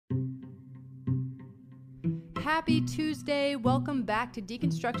Happy Tuesday. Welcome back to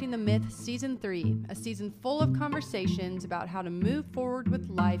Deconstructing the Myth Season 3, a season full of conversations about how to move forward with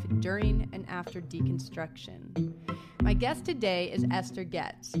life during and after deconstruction. My guest today is Esther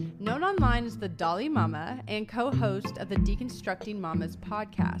Goetz, known online as the Dolly Mama and co-host of the Deconstructing Mamas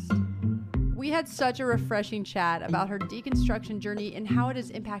podcast. We had such a refreshing chat about her deconstruction journey and how it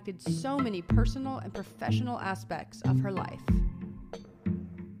has impacted so many personal and professional aspects of her life.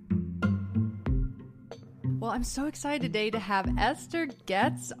 Well, I'm so excited today to have Esther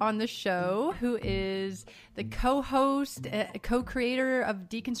Goetz on the show, who is the co-host, co-creator of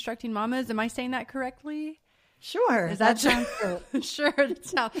Deconstructing Mamas. Am I saying that correctly? Sure. Is that sounds good? Sure.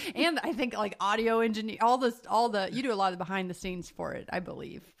 And I think like audio engineer, you do a lot of the behind the scenes for it, I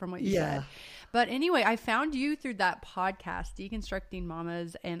believe, from what you said. But anyway, I found you through that podcast, Deconstructing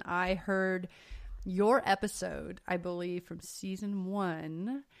Mamas, and I heard your episode, I believe, from season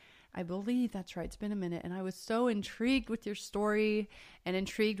 1. I believe that's right. It's been a minute. And I was so intrigued with your story and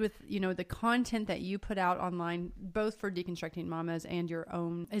intrigued with, the content that you put out online, both for Deconstructing Mamas and your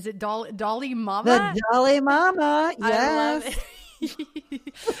own. Is it Dolly Mama? The Dolly Mama. Yes. I love it.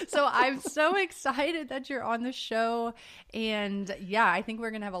 So I'm so excited that you're on the show. And yeah, I think we're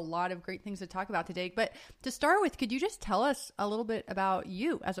going to have a lot of great things to talk about today. But to start with, could you just tell us a little bit about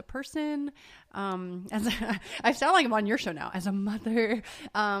you as a person? I sound like I'm on your show now, as a mother.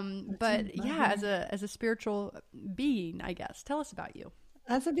 As a spiritual being, I guess. Tell us about you.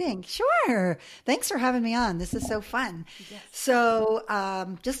 As a being. Sure. Thanks for having me on. This is so fun. Yes.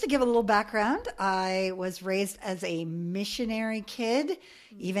 So just to give a little background, I was raised as a missionary kid,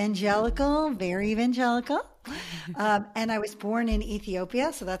 evangelical, very evangelical. And I was born in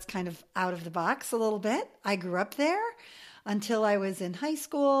Ethiopia. So that's kind of out of the box a little bit. I grew up there until I was in high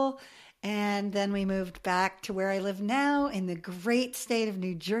school. And then we moved back to where I live now in the great state of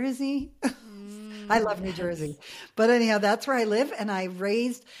New Jersey. I love New Jersey. But anyhow, that's where I live. And I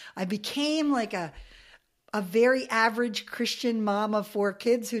became like a very average Christian mom of 4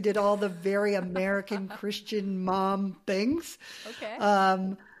 kids who did all the very American Christian mom things. Okay.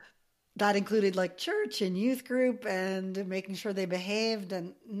 That included like church and youth group and making sure they behaved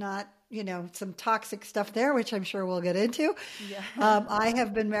and not, some toxic stuff there, which I'm sure we'll get into. Yeah. I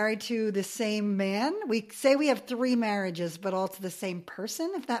have been married to the same man. We say we have 3 marriages, but all to the same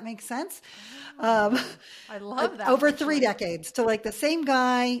person, if that makes sense. I love that. Over 3 decades to like the same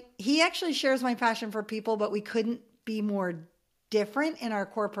guy. He actually shares my passion for people, but we couldn't be more different in our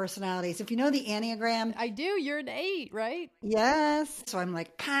core personalities. If you know the Enneagram. I do. You're an 8, right? Yes. So I'm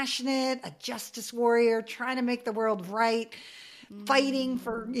like passionate, a justice warrior, trying to make the world right. Fighting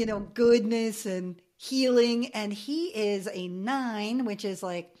for, goodness and healing. And he is a 9, which is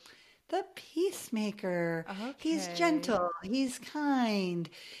like the peacemaker. Okay. He's gentle. He's kind.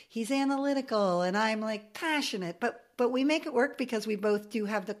 He's analytical. And I'm like passionate. But we make it work because we both do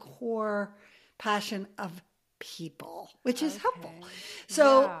have the core passion of people, which is helpful.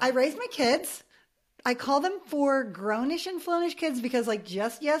 So I raised my kids. I call them 4 grownish and flownish kids because like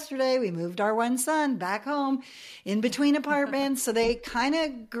just yesterday we moved our one son back home in between apartments. So they kind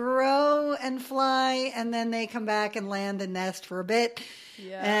of grow and fly and then they come back and land and nest for a bit.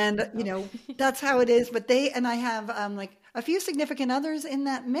 Yeah. And, that's how it is. But I have like a few significant others in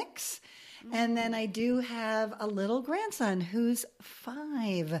that mix. And then I do have a little grandson who's 5.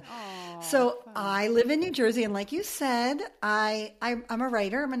 Aww, so I live in New Jersey. And like you said, I'm a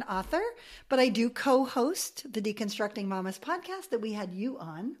writer. I'm an author. But I do co-host the Deconstructing Mamas podcast that we had you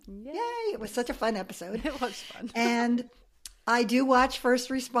on. Yay. It was such a fun episode. It was fun. And I do watch first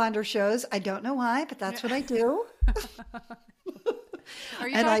responder shows. I don't know why, but that's what I do. Are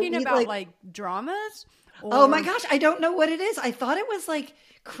you talking about like dramas? Or... Oh my gosh, I don't know what it is. I thought it was like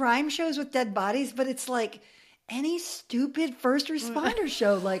crime shows with dead bodies, but it's like any stupid first responder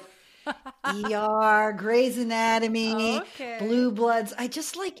show, like ER, Grey's Anatomy, Blue Bloods. I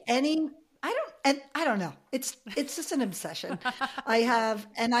just like I don't know. It's just an obsession.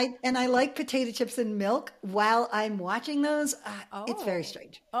 I like potato chips and milk while I'm watching those. It's very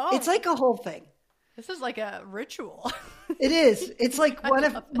strange. It's like a whole thing. This is like a ritual. It is. It's like one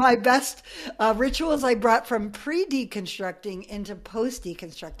of my best rituals I brought from pre-deconstructing into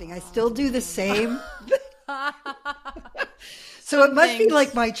post-deconstructing. I still do the same. So it must be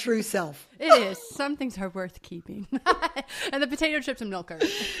like my true self. It is. Some things are worth keeping. And the potato chips and milk are.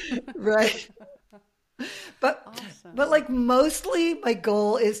 Right. But like mostly my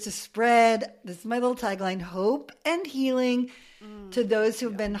goal is to spread, this is my little tagline, hope and healing to those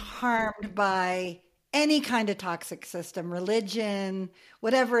who've been harmed by any kind of toxic system, religion,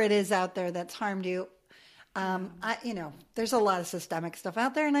 whatever it is out there that's harmed you. There's a lot of systemic stuff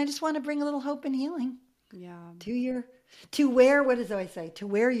out there, and I just want to bring a little hope and healing. Yeah. To where, what does I say? To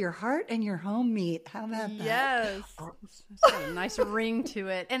where your heart and your home meet. How about that? Yes. It's got a nice ring to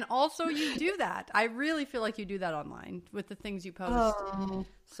it. And also you do that. I really feel like you do that online with the things you post. Oh,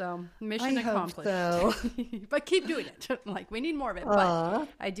 So mission accomplished. Hope so. But keep doing it. Like we need more of it. But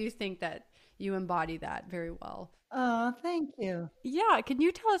I do think that you embody that very well. Oh, thank you. Yeah. Can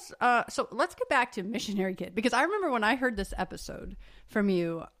you tell us? So let's get back to Missionary Kid, because I remember when I heard this episode from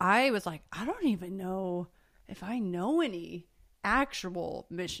you, I was like, I don't even know if I know any actual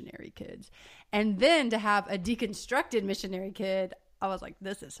missionary kids. And then to have a deconstructed missionary kid, I was like,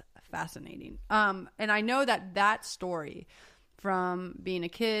 this is fascinating. And I know that story from being a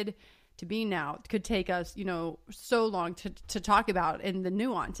kid to being now could take us, so long to talk about and the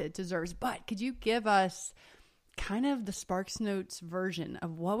nuance it deserves. But could you give us kind of the Sparks Notes version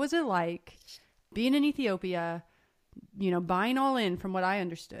of what was it like being in Ethiopia, buying all in from what I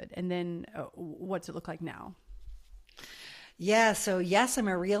understood, and then what's it look like now? Yeah, so yes, I'm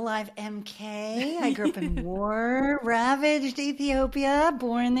a real live MK. I grew up in war-ravaged Ethiopia,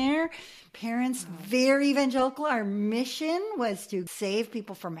 born there. Parents, very evangelical. Our mission was to save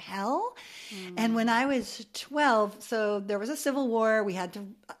people from hell. And when I was 12, so there was a civil war. We had to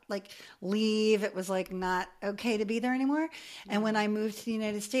leave. It was not okay to be there anymore. And when I moved to the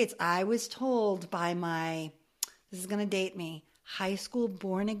United States, I was told by this is going to date me, high school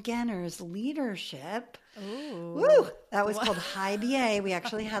born-againers leadership. Ooh. Woo! That was called High BA. We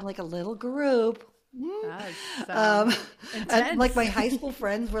actually had a little group. And my high school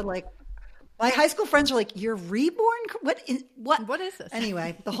friends were like, you're reborn? What is this?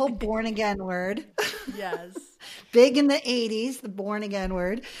 Anyway, the whole born again word. Yes. Big in the 80s, the born again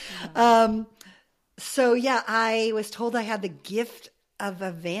word. Yeah. So yeah, I was told I had the gift of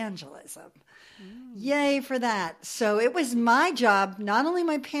evangelism. Yay for that. So it was my job, not only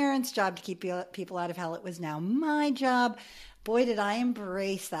my parents' job to keep people out of hell, it was now my job. Boy, did I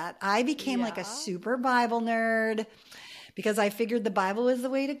embrace that. I became a super Bible nerd because I figured the Bible was the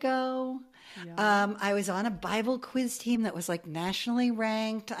way to go. Yeah. I was on a Bible quiz team that was nationally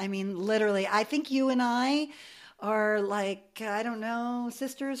ranked. I mean, literally, I think you and I are I don't know,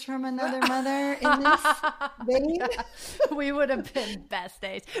 sisters from another mother in this vein. Yeah. We would have been best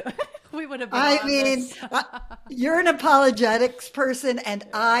days. We would have been you're an apologetics person, and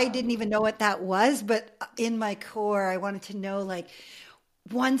I didn't even know what that was, but in my core, I wanted to know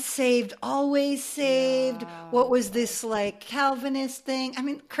once saved, always saved. Yeah. What was this Calvinist thing? I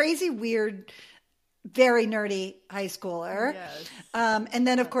mean, crazy, weird, very nerdy high schooler. Yes. And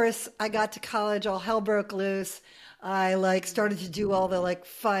then of course I got to college, all hell broke loose. I started to do all the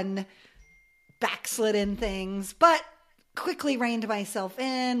fun backslidden things, but quickly reined myself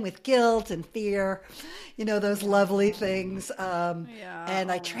in with guilt and fear, those lovely things.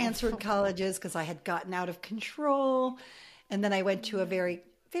 And I transferred colleges because I had gotten out of control. And then I went to a very,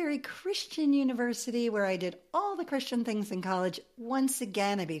 very Christian university where I did all the Christian things in college. Once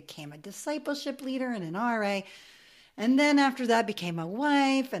again, I became a discipleship leader and an RA. And then after that, became a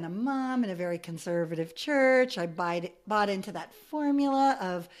wife and a mom in a very conservative church. I bought into that formula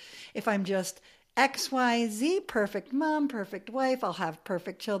of if I'm just XYZ, perfect mom, perfect wife, I'll have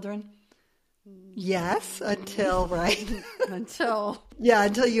perfect children. Yes, until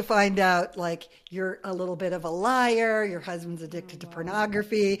until you find out you're a little bit of a liar, your husband's addicted to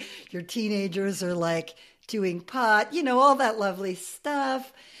pornography, your teenagers are doing pot, all that lovely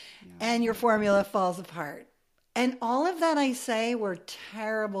stuff, and your formula falls apart. And all of that, I say, were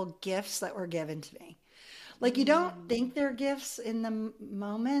terrible gifts that were given to me. You don't think they're gifts in the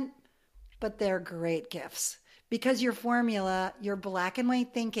moment, but they're great gifts. Because your formula, your black and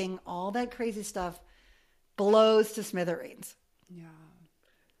white thinking, all that crazy stuff blows to smithereens. Yeah.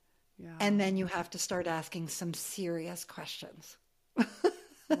 Yeah. And then you have to start asking some serious questions.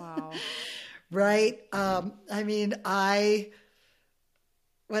 Wow. Right?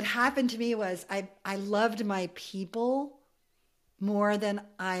 What happened to me was I loved my people more than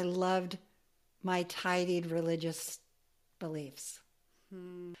I loved my tidied religious beliefs.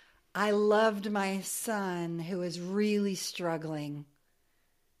 I loved my son who was really struggling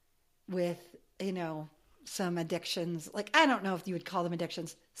with, some addictions. I don't know if you would call them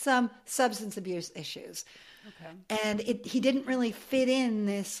addictions, some substance abuse issues. Okay. And he didn't really fit in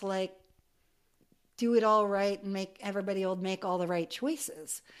this, do it all right and make all the right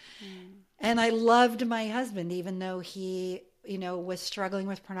choices. And I loved my husband, even though he, was struggling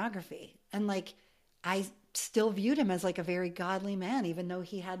with pornography. And I still viewed him as a very godly man, even though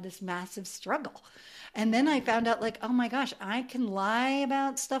he had this massive struggle. And then I found out oh my gosh, I can lie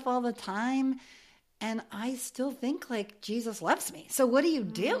about stuff all the time and I still think like Jesus loves me. So what do you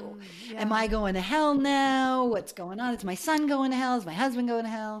do? Yeah. Am I going to hell now? What's going on? Is my son going to hell? Is my husband going to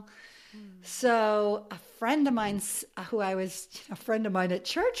hell? So a friend of mine, who I was a friend of mine at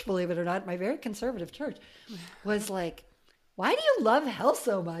church, believe it or not, my very conservative church, was like, why do you love hell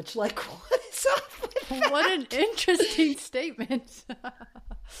so much? Like, what is up with that? What an interesting statement.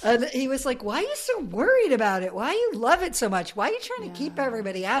 And he was like, why are you so worried about it? Why do you love it so much? Why are you trying to keep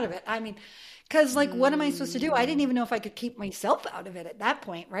everybody out of it? I mean, because like, what am I supposed to do? I didn't even know if I could keep myself out of it at that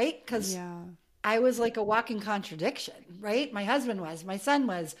point, right? Because I was like a walking contradiction, right? My husband was, my son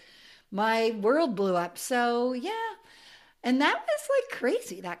was, my world blew up. So yeah. And that was like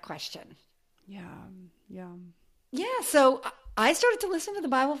crazy, that question. Yeah. Yeah. Yeah. So I started to listen to the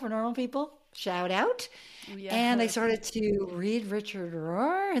Bible for Normal People. Shout out. Yeah. And I started to read Richard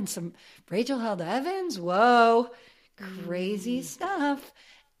Rohr and some Rachel Held Evans. Whoa, crazy stuff.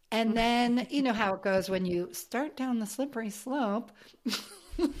 And then, you know how it goes when you start down the slippery slope.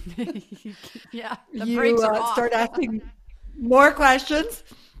 Yeah. You start asking more questions.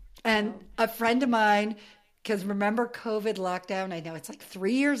 And a friend of mine, because remember COVID lockdown? I know it's like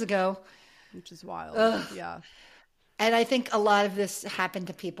 3 years ago. Which is wild. Yeah. And I think a lot of this happened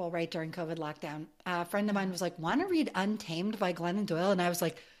to people right during COVID lockdown. A friend of mine was like, want to read Untamed by Glennon Doyle? And I was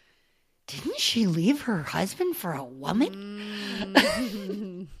like, didn't she leave her husband for a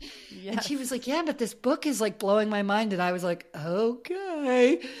woman? Yes. And she was like, yeah, but this book is like blowing my mind. And I was like,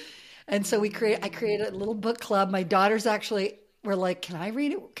 okay. And so I created a little book club. My daughters actually were like, can I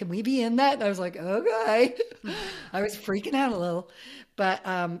read it? Can we be in that? And I was like, okay. I was freaking out a little. But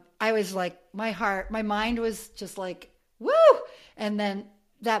I was like, my mind was just like, woo. And then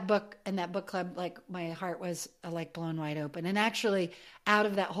that book and that book club, like my heart was like blown wide open. And actually out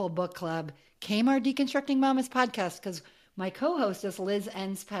of that whole book club came our Deconstructing Mamas podcast, because my co-host is Liz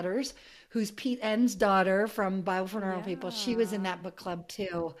Enns-Petters, who's Pete Enns' daughter from Bible for Normal People. She was in that book club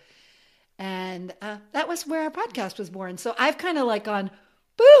too. And that was where our podcast was born. So I've kind of like gone,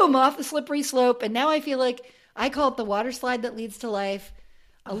 boom, off the slippery slope. And now I feel like I call it the water slide that leads to life.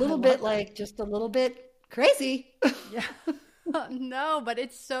 A little bit that. Like just a little bit crazy. Yeah. No, but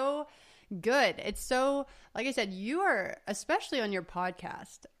it's so good. It's so, like I said, you are, especially on your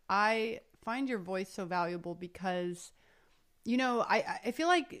podcast, I find your voice so valuable because, you know, I feel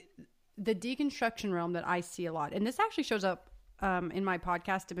like the deconstruction realm that I see a lot, and this actually shows up in my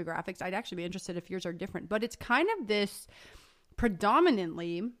podcast demographics. I'd actually be interested if yours are different, but it's kind of this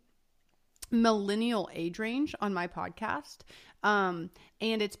predominantly millennial age range on my podcast.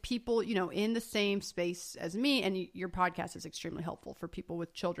 And it's people, you know, in the same space as me, and your podcast is extremely helpful for people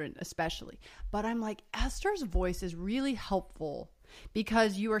with children, especially. But I'm like, Esther's voice is really helpful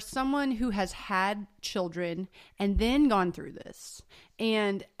because you are someone who has had children and then gone through this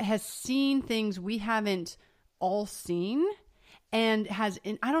and has seen things we haven't all seen, and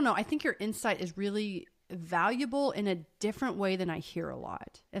I don't know, I think your insight is really valuable in a different way than I hear a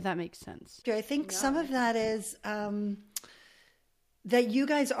lot, if that makes sense. I think some of that is that you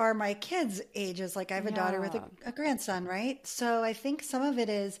guys are my kids' ages. Like I have a daughter with a grandson, right? So I think some of it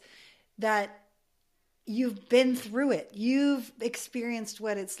is that you've been through it. You've experienced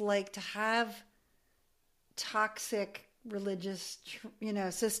what it's like to have toxic religious,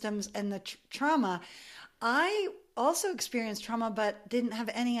 systems and the trauma. I also experienced trauma, but didn't have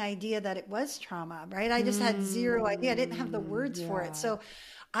any idea that it was trauma, right? I just had zero idea. I didn't have the words for it. So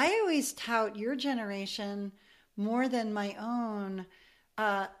I always tout your generation more than my own.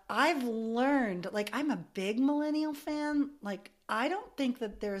 I've learned, like, I'm a big millennial fan. Like, I don't think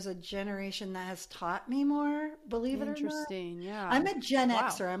that there's a generation that has taught me more, believe it or not. Interesting, yeah. I'm a Gen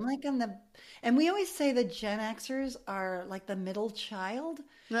Xer. I'm like and we always say the Gen Xers are like the middle child.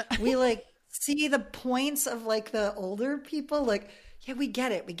 We like see the points of like the older people. Like, yeah, we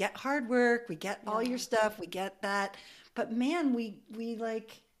get it. We get hard work. We get all your stuff. We get that. But man, we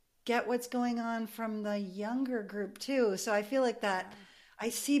like get what's going on from the younger group too. So I feel like that I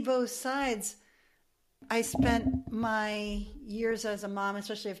see both sides. I spent my years as a mom,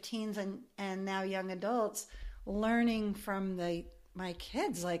 especially of teens and now young adults, learning from my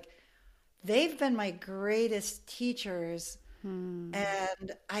kids. Like, they've been my greatest teachers,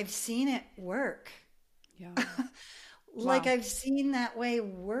 and I've seen it work. Yeah. Like, I've seen that way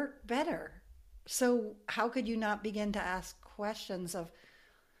work better. So how could you not begin to ask questions of,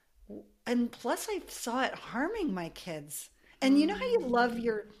 and plus I saw it harming my kids. And you know how you love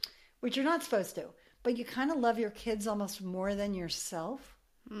which you're not supposed to, but you kind of love your kids almost more than yourself.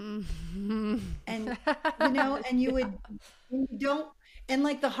 Mm-hmm. And, and you don't, and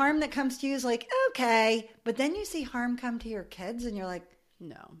like the harm that comes to you is like, okay, but then you see harm come to your kids and you're like,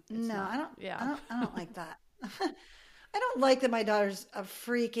 No. No, not. I don't. Yeah. I don't like that. I don't like that my daughter's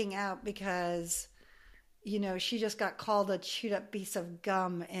freaking out because, she just got called a chewed up piece of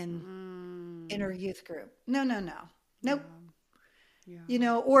gum in her youth group. No, no, no. Nope.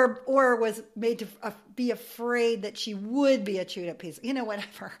 Yeah. Or was made to be afraid that she would be a chewed up piece,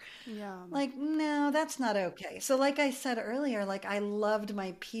 whatever. Yeah. Like, no, that's not okay. So like I said earlier, like I loved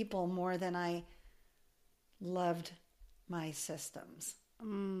my people more than I loved my systems,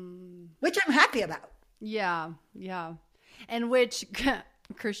 which I'm happy about. Yeah. Yeah. And which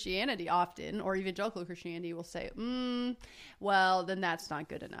Christianity often, or evangelical Christianity, will say, well, then that's not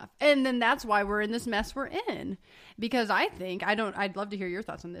good enough. And then that's why we're in this mess we're in. Because I'd love to hear your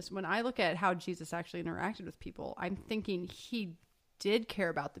thoughts on this. When I look at how Jesus actually interacted with people, I'm thinking he did care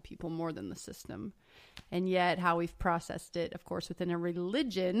about the people more than the system. And yet how we've processed it, of course, within a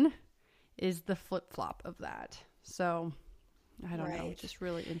religion is the flip-flop of that. So I don't know, just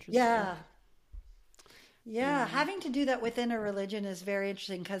really interesting. Yeah, having to do that within a religion is very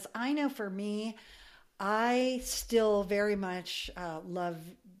interesting because I know for me, I still very much love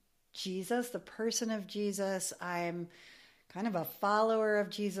Jesus, the person of Jesus. I'm kind of a follower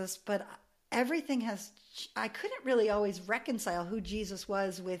of Jesus, but I couldn't really always reconcile who Jesus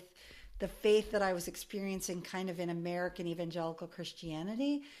was with the faith that I was experiencing kind of in American evangelical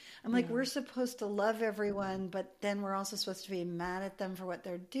Christianity. I'm like, we're supposed to love everyone, but then we're also supposed to be mad at them for what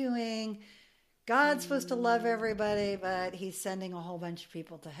they're doing. God's supposed to love everybody, but he's sending a whole bunch of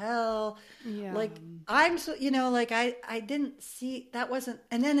people to hell. Yeah. Like I'm so, like I didn't see that wasn't,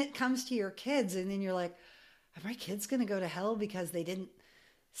 and then it comes to your kids and then you're like, are my kids going to go to hell because they didn't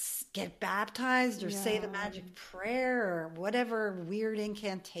get baptized or say the magic prayer or whatever weird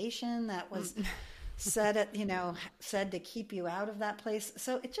incantation that was said to keep you out of that place.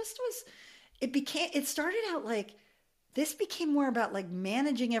 So it started out like, this became more about like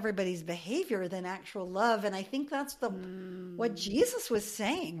managing everybody's behavior than actual love. And I think that's what Jesus was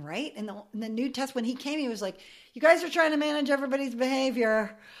saying, right? In the New Testament, when he came, he was like, you guys are trying to manage everybody's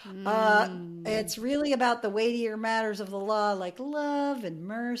behavior. It's really about the weightier matters of the law, like love and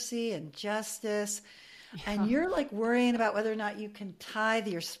mercy and justice. Yeah. And you're like worrying about whether or not you can tithe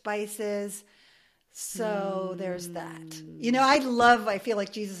your spices. So there's that. I feel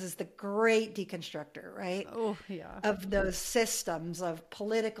like Jesus is the great deconstructor, right? Oh, yeah. Of those systems of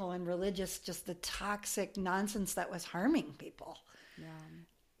political and religious, just the toxic nonsense that was harming people. Yeah.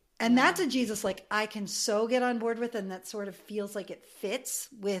 And that's a Jesus like I can so get on board with, and that sort of feels like it fits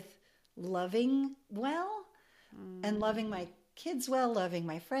with loving well and loving my kids well, loving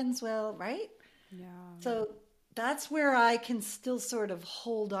my friends well, right? Yeah. So that's where I can still sort of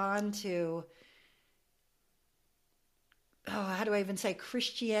hold on to how do I even say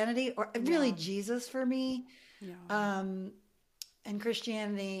Christianity or really Jesus for me, and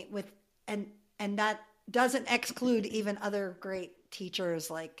Christianity and that doesn't exclude even other great teachers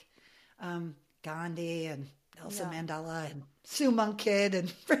like Gandhi and Nelson Mandela and Sue Monk Kidd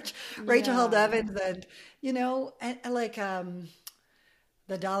and Rachel Held Evans and and like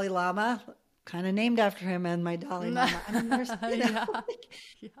the Dalai Lama, kind of named after him, and my Dalai Lama. I mean, there's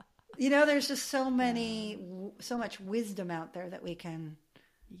there's just so much wisdom out there that we can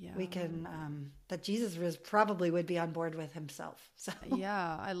that Jesus probably would be on board with himself. So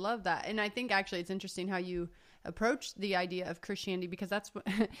yeah, I love that. And I think actually it's interesting how you approach the idea of Christianity, because that's what,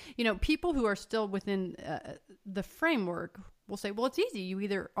 people who are still within the framework will say, well, it's easy. You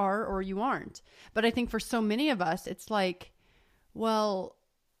either are or you aren't. But I think for so many of us, it's like, well,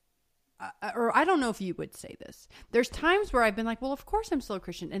 or I don't know if you would say this. There's times where I've been like, well, of course I'm still a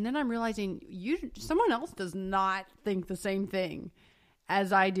Christian. And then I'm realizing someone else does not think the same thing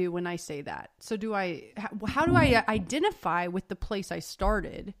as I do when I say that. So how do I identify with the place I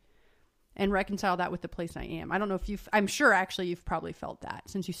started and reconcile that with the place I am? I don't know if I'm sure actually you've probably felt that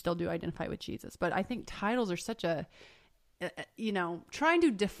since you still do identify with Jesus. But I think titles are such trying to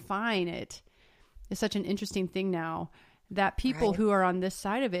define it is such an interesting thing now that people who are on this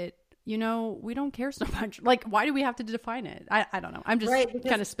side of it, we don't care so much. Like, why do we have to define it? I don't know. I'm just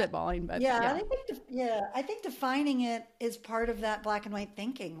kind of spitballing, but I think defining it is part of that black and white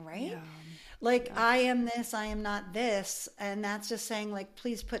thinking, right? Yeah. I am this, I am not this. And that's just saying like,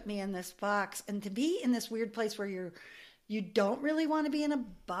 please put me in this box. And to be in this weird place where you don't really want to be in a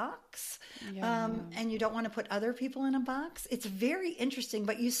box, and you don't want to put other people in a box. It's very interesting,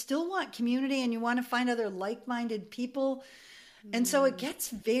 but you still want community and you want to find other like-minded people. And so it gets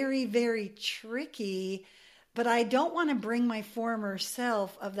very, very tricky, but I don't want to bring my former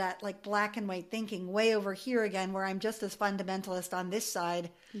self of that like black and white thinking way over here again, where I'm just as fundamentalist on this side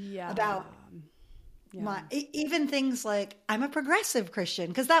about Even things like I'm a progressive Christian,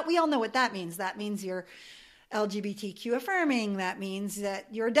 because that we all know what that means. That means you're LGBTQ affirming. That means that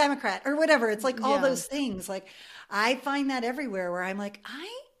you're a Democrat or whatever. It's like all those things. Like I find that everywhere where I'm like, I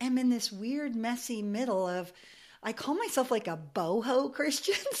am in this weird, messy middle of, I call myself like a boho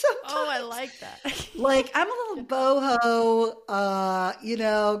Christian sometimes. Oh, I like that. Like I'm a little boho,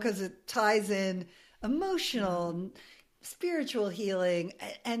 because it ties in emotional, spiritual healing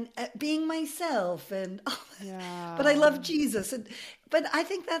and being myself and all that. But I love Jesus. But I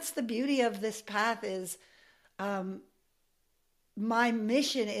think that's the beauty of this path is my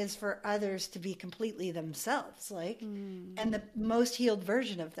mission is for others to be completely themselves, and the most healed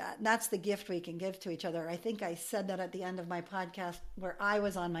version of that. And that's the gift we can give to each other. I think I said that at the end of my podcast where I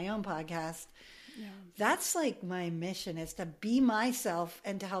was on my own podcast. Yeah. That's like my mission is to be myself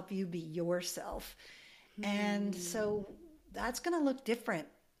and to help you be yourself. And so that's going to look different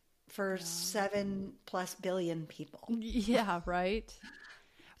for 7+ billion people. Yeah, right.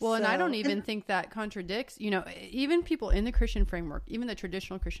 Well, and I don't even think that contradicts, even people in the Christian framework, even the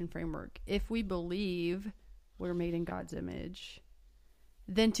traditional Christian framework, if we believe we're made in God's image,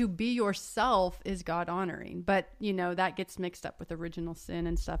 then to be yourself is God honoring. But, that gets mixed up with original sin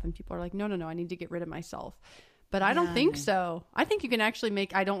and stuff. And people are like, no, I need to get rid of myself. But I don't think so. I think you can actually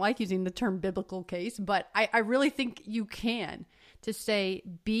I don't like using the term biblical case, but I really think you can to say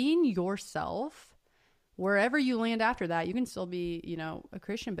being yourself. Wherever you land after that, you can still be, a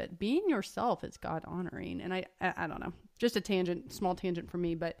Christian, but being yourself is God honoring. And I don't know, just a small tangent for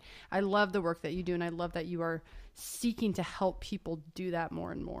me, but I love the work that you do. And I love that you are seeking to help people do that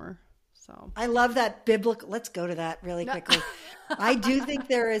more and more. So I love that biblical. Let's go to that really quickly. I do think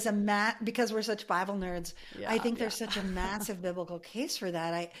there is because we're such Bible nerds. I think there's such a massive biblical case for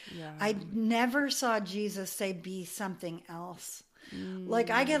that. I never saw Jesus say, be something else. Like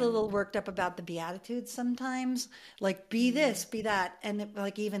I get a little worked up about the Beatitudes sometimes, like be this, be that. And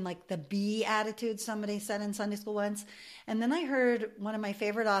even the be attitude somebody said in Sunday school once. And then I heard one of my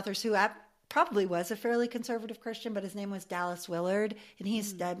favorite authors who probably was a fairly conservative Christian, but his name was Dallas Willard and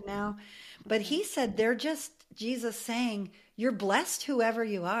he's dead now. But he said, they're just Jesus saying, you're blessed whoever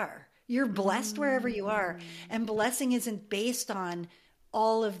you are. You're blessed wherever you are. And blessing isn't based on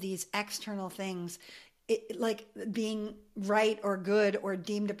all of these external things. Like being right or good or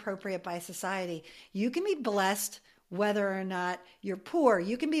deemed appropriate by society. You can be blessed whether or not you're poor.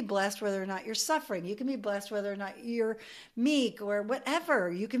 You can be blessed whether or not you're suffering. You can be blessed whether or not you're meek or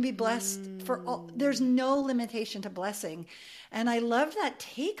whatever. You can be blessed for all. There's no limitation to blessing. And I love that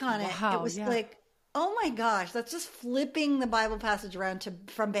take on it. It was like, oh my gosh, that's just flipping the Bible passage around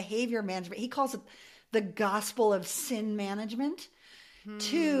from behavior management. He calls it the gospel of sin management.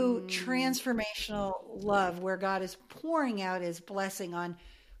 To transformational love, where God is pouring out his blessing on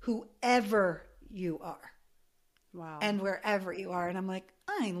whoever you are. Wow. And wherever you are. And I'm like,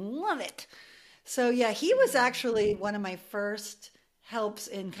 I love it. So he was actually one of my first helps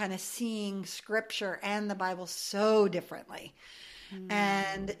in kind of seeing scripture and the Bible so differently.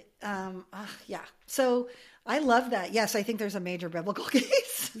 And so I love that. Yes, I think there's a major biblical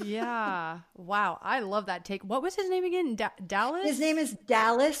case. Yeah. Wow. I love that take. What was his name again? Dallas? His name is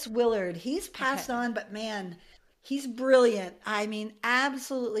Dallas Willard. He's passed on, but man, he's brilliant. I mean,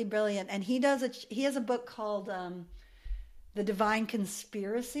 absolutely brilliant. And he has a book called The Divine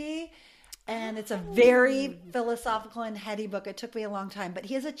Conspiracy. And it's a very philosophical and heady book. It took me a long time, but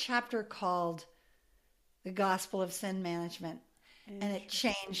he has a chapter called The Gospel of Sin Management. And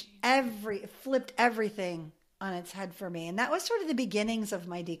it flipped everything on its head for me. And that was sort of the beginnings of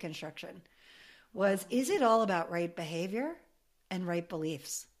my deconstruction is it all about right behavior and right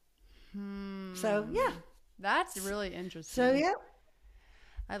beliefs? So, yeah. That's really interesting. So, yeah.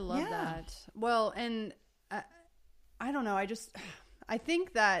 I love that. Well, and I don't know. I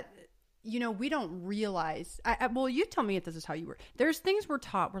think that, we don't realize, well, you tell me if this is how you were. There's things we're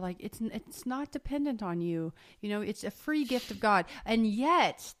taught. We're like, it's not dependent on you. It's a free gift of God. And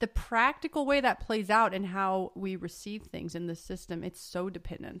yet the practical way that plays out and how we receive things in the system, it's so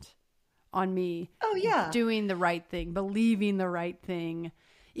dependent on me. Oh, yeah. Doing the right thing, believing the right thing.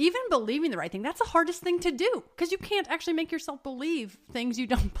 Even believing the right thing, that's the hardest thing to do because you can't actually make yourself believe things you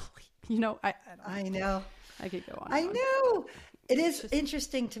don't believe. I know. I could go on. I know. It is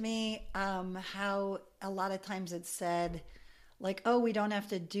interesting to me how a lot of times it's said like, oh, we don't have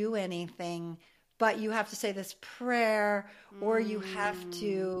to do anything, but you have to say this prayer or you have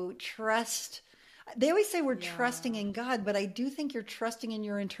to trust. They always say we're trusting in God, but I do think you're trusting in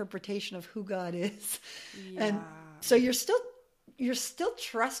your interpretation of who God is. Yeah. And so you're still you're still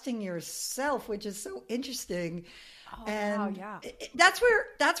trusting yourself, which is so interesting. Oh, And wow, yeah. that's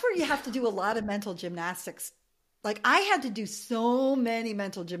where you have to do a lot of mental gymnastics. Like I had to do so many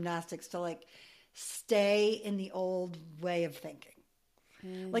mental gymnastics to like stay in the old way of thinking.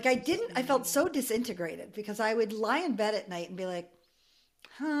 Like I felt so disintegrated because I would lie in bed at night and be like,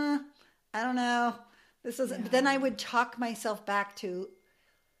 I don't know. This isn't, but then I would talk myself back to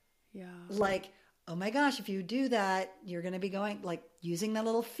like, oh my gosh, if you do that, you're going to be going like using the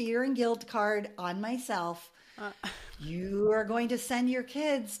little fear and guilt card on myself. You are going to send your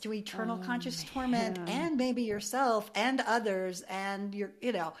kids to eternal conscious torment and maybe yourself and others and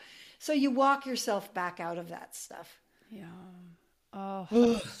so you walk yourself back out of that stuff. Yeah.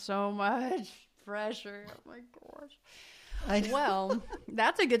 Oh, so much pressure. Oh my gosh. Well,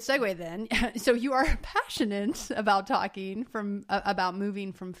 that's a good segue then. So you are passionate about talking about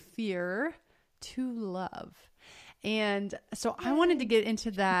moving from fear to love. And so I wanted to get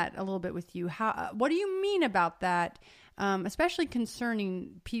into that a little bit with you. What do you mean about that? Especially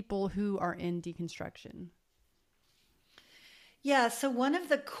concerning people who are in deconstruction. Yeah. So one of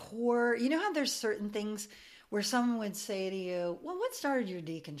the core, how there's certain things where someone would say to you, well, what started your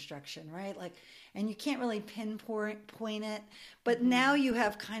deconstruction, right? Like, and you can't really pinpoint it, but now you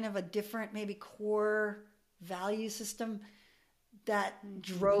have kind of a different, maybe core value system that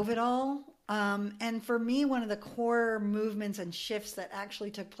drove it all. And for me, one of the core movements and shifts that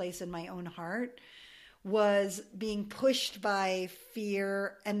actually took place in my own heart was being pushed by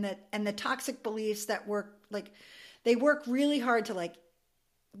fear and the toxic beliefs that they work really hard to like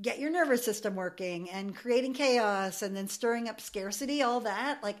get your nervous system working and creating chaos and then stirring up scarcity, all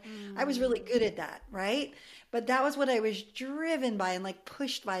that. Like I was really good at that. Right. But that was what I was driven by and like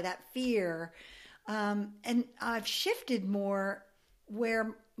pushed by, that fear. And I've shifted more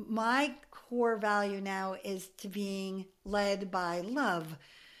where my core value now is to being led by love.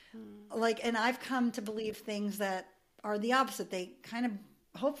 And I've come to believe things that are the opposite. They kind of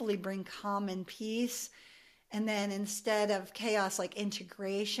hopefully bring calm and peace. And then instead of chaos, like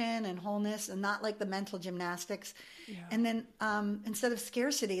integration and wholeness, and not like the mental gymnastics. Yeah. And then instead of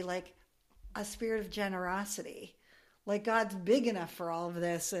scarcity, like a spirit of generosity. Like God's big enough for all of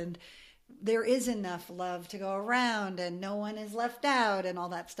this, and there is enough love to go around, and no one is left out, and all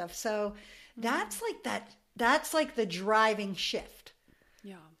that stuff. So that's like that. That's like the driving shift.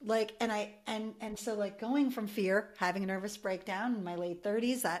 Yeah. Like, and so like going from fear, having a nervous breakdown in my late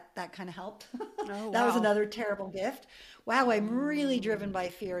 30s, that kind of helped. That was another terrible gift. Wow. I'm really driven by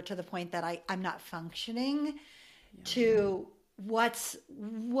fear to the point that I'm not functioning to what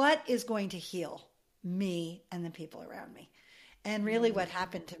is going to heal me and the people around me. And really what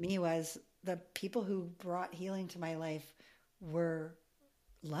happened to me was the people who brought healing to my life were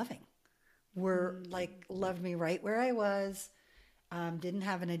loving, loved me right where I was. Didn't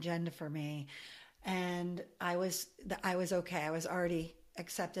have an agenda for me, and I was okay. I was already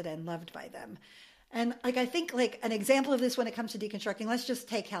accepted and loved by them. And like I think like an example of this when it comes to deconstructing, let's just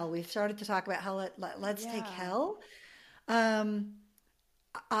take hell. We've started to talk about hell. Let's take hell.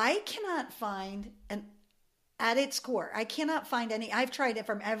 I cannot find at its core, I cannot find any. I've tried it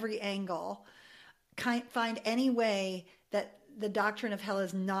from every angle. Can't find any way that the doctrine of hell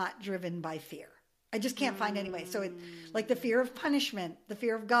is not driven by fear. I just can't find any way. So like the fear of punishment, the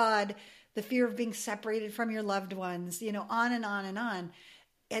fear of God, the fear of being separated from your loved ones, on and on and on.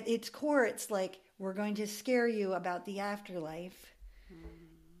 At its core, it's like, we're going to scare you about the afterlife.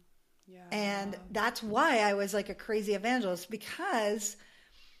 Yeah. And that's why I was like a crazy evangelist, because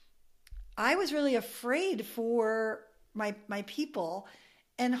I was really afraid for my people.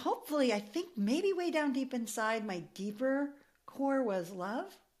 And hopefully, I think maybe way down deep inside, my deeper core was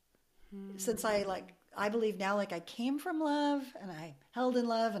love. Since I believe now, like I came from love and I held in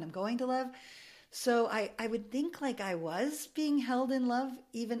love and I'm going to love. So I would think like I was being held in love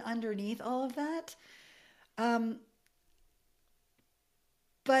even underneath all of that.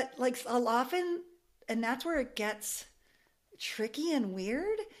 But like often, and that's where it gets tricky and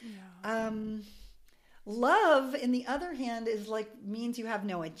weird. Yeah. Love, in the other hand, is like means you have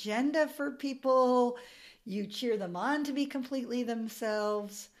no agenda for people. You cheer them on to be completely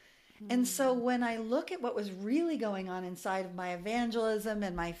themselves. And so when I look at what was really going on inside of my evangelism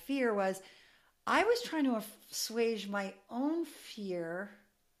and my fear was, I was trying to assuage my own fear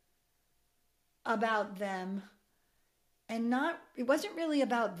about them, and it wasn't really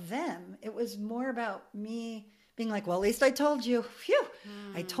about them. It was more about me being like, well, at least I told you. Phew.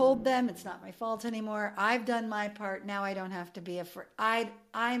 I told them it's not my fault anymore. I've done my part. Now I don't have to be afraid.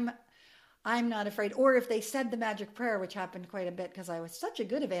 I'm not afraid. Or if they said the magic prayer, which happened quite a bit because I was such a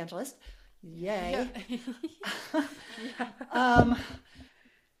good evangelist, Yay. Yeah.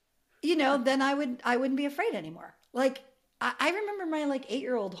 You know, then I wouldn't be afraid anymore. Like, I remember my like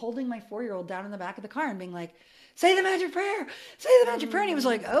 8-year-old holding my 4-year-old down in the back of the car and being like, say the magic prayer, say the magic prayer. And he was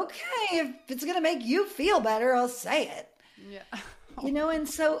like, okay, if it's going to make you feel better, I'll say it. Yeah. You know, and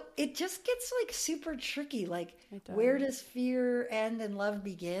so it just gets like super tricky. Like, where does fear end and love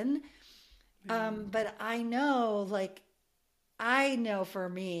begin? But I know for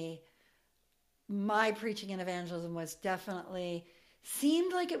me, my preaching and evangelism was definitely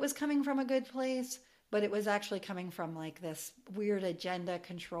seemed like it was coming from a good place, but it was actually coming from like this weird agenda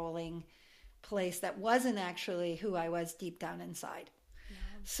controlling place that wasn't actually who I was deep down inside. Yeah.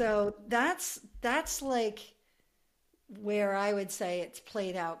 So that's like where I would say it's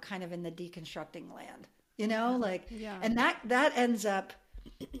played out kind of in the deconstructing land, you know, like, and that ends up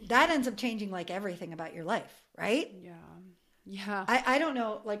changing like everything about your life. Right. Yeah. Yeah. I don't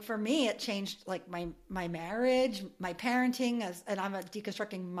know. Like for me, it changed like my marriage, my parenting and I'm a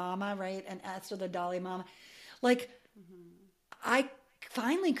deconstructing mama, right? And Esther, the Dolly mama, like I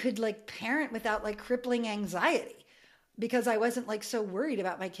finally could like parent without like crippling anxiety because I wasn't like so worried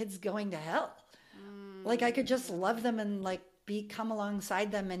about my kids going to hell. Like I could just love them and like come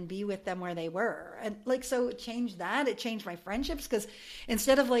alongside them and be with them where they were. And like, so it changed that. It changed my friendships because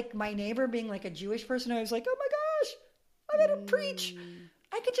instead of like my neighbor being like a Jewish person, I was like, oh my gosh, I'm going to preach.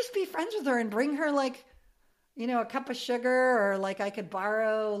 I could just be friends with her and bring her like, you know, a cup of sugar or like I could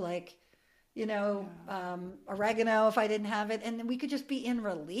borrow like, you know, oregano if I didn't have it. And then we could just be in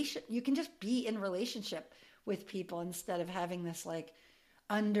relation. You can just be in relationship with people instead of having this like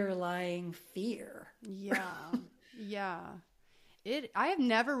underlying fear. Yeah. Yeah. I have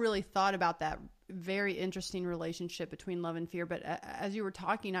never really thought about that very interesting relationship between love and fear. But as you were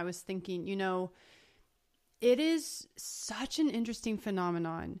talking, I was thinking, you know, it is such an interesting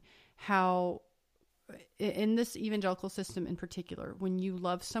phenomenon how in this evangelical system in particular, when you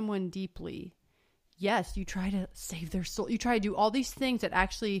love someone deeply, yes, you try to save their soul. You try to do all these things that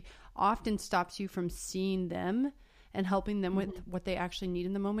actually often stops you from seeing them and helping them with what they actually need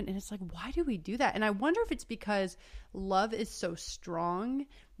in the moment. And it's like, why do we do that? And I wonder if it's because love is so strong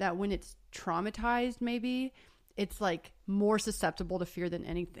that when it's traumatized, maybe it's like more susceptible to fear than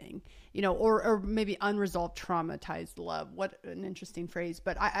anything, you know, or maybe unresolved traumatized love. What an interesting phrase.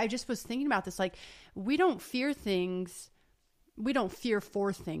 But I just was thinking about this, like we don't fear things. We don't fear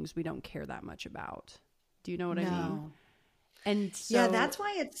for things we don't care that much about. Do you know what I mean? And so, yeah, that's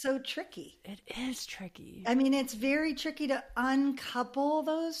why it's so tricky. It is tricky. I mean, it's very tricky to uncouple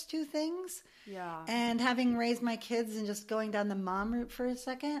those two things. Yeah. And having raised my kids and just going down the mom route for a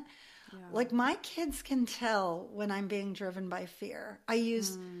second, like my kids can tell when I'm being driven by fear. I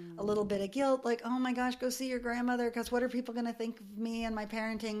use a little bit of guilt, like, oh my gosh, go see your grandmother because what are people going to think of me and my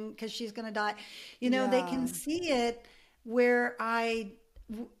parenting because she's going to die? You know, they can see it where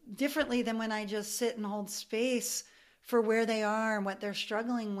differently than when I just sit and hold space for where they are and what they're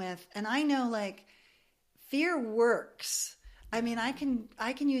struggling with. And I know like fear works. I mean, I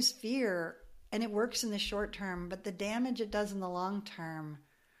can use fear and it works in the short term, but the damage it does in the long term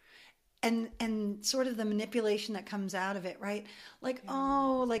and sort of the manipulation that comes out of it, right? Like,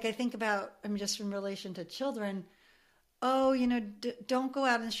 like I think about, I mean, just in relation to children, you know, don't go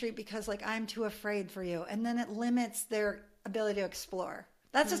out in the street because like I'm too afraid for you. And then it limits their ability to explore.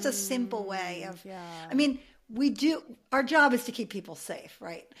 That's just a simple way of, I mean, our job is to keep people safe,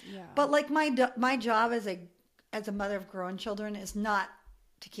 right? Yeah. But like my job as a mother of grown children is not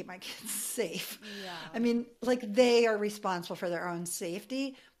to keep my kids safe. Yeah. I mean, like they are responsible for their own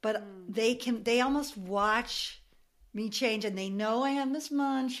safety, but they almost watch me change and they know I have this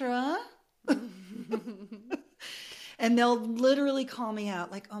mantra. And they'll literally call me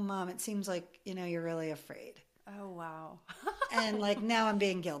out like, oh mom, it seems like, you know, you're really afraid. Oh, wow. And like now I'm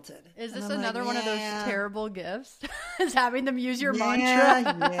being guilted. Is this another one of those terrible gifts? Is having them use your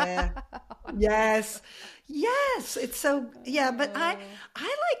mantra? Yeah. Yes. It's so, but I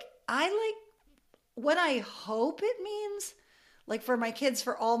like what I hope it means, like for my kids,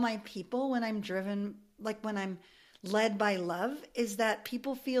 for all my people, when I'm driven, like when I'm led by love, is that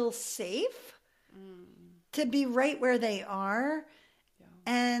people feel safe to be right where they are.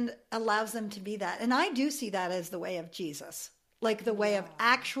 And allows them to be that. And I do see that as the way of Jesus, like the way of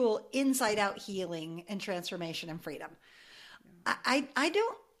actual inside out healing and transformation and freedom. I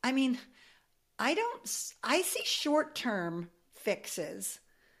see short-term fixes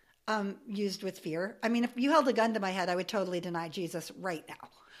used with fear. I mean, if you held a gun to my head, I would totally deny Jesus right now.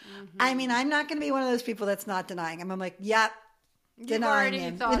 I mean, I'm not going to be one of those people that's not denying him. I'm like, yep, denying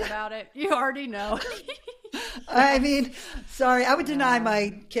him. You've already thought about it. You already know. I mean, sorry, I would deny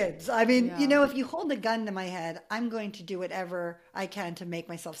my kids. I mean, Yeah. if you hold a gun to my head, I'm going to do whatever I can to make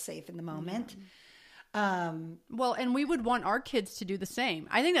myself safe in the moment. Well, and we would want our kids to do the same.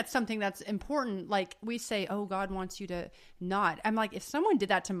 I think that's something that's important. Like we say, oh, God wants you to not. I'm like, if someone did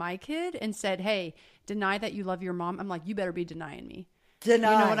that to my kid and said, hey, deny that you love your mom, I'm like, you better be denying me.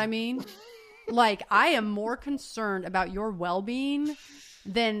 Deny. You know what I mean? Like, I am more concerned about your well-being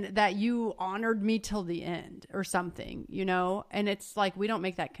than that you honored me till the end or something, And it's like, we don't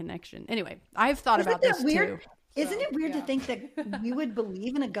make that connection. Anyway, I've thought about this weird? too. Isn't it weird to think that we would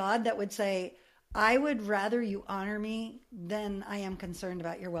believe in a God that would say, I would rather you honor me than I am concerned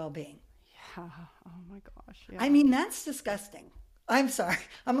about your well-being? Yeah. Oh my gosh. Yeah. I mean, that's disgusting. I'm sorry.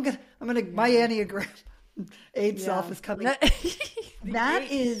 I'm gonna. My Enneagram 8 self is coming.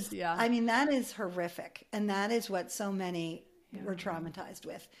 That is. Yeah. I mean, that is horrific, and that is what so many were traumatized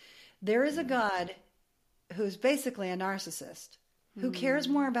with. There is a God who's basically a narcissist who cares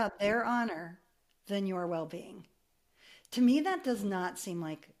more about their honor than your well-being. To me, that does not seem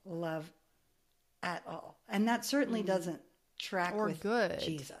like love at all. And that certainly doesn't track with good.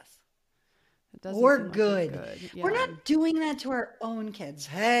 Jesus. Or good. Yeah. We're not doing that to our own kids.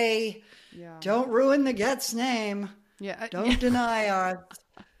 Hey, don't ruin the Goetz name. Yeah. Don't deny our,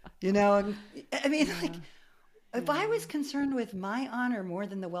 I mean, if I was concerned with my honor more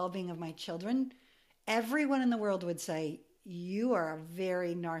than the well-being of my children, everyone in the world would say, you are a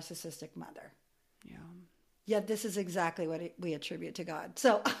very narcissistic mother. Yeah. Yet this is exactly what we attribute to God.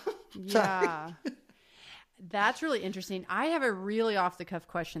 So, yeah, that's really interesting. I have a really off the cuff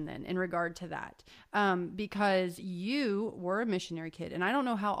question then in regard to that, because you were a missionary kid, and I don't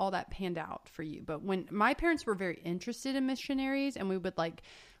know how all that panned out for you. But when my parents were very interested in missionaries, and we would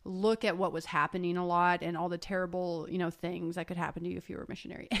look at what was happening a lot and all the terrible, things that could happen to you if you were a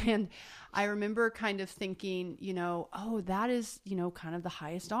missionary. And I remember kind of thinking, oh, that is, kind of the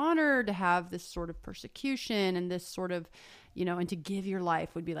highest honor to have this sort of persecution and this sort of, and to give your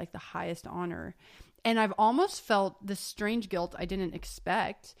life would be like the highest honor. And I've almost felt this strange guilt I didn't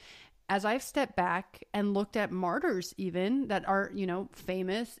expect as I've stepped back and looked at martyrs even that are,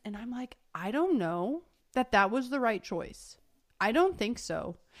 famous. And I'm like, I don't know that was the right choice. I don't think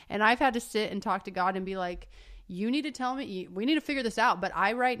so. And I've had to sit and talk to God and be like, you need to tell me, we need to figure this out. But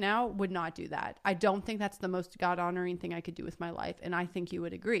I right now would not do that. I don't think that's the most God honoring thing I could do with my life. And I think you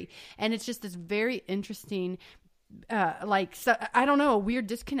would agree. And it's just this very interesting, so, I don't know, a weird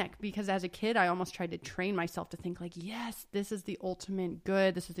disconnect, because as a kid, I almost tried to train myself to think like, yes, this is the ultimate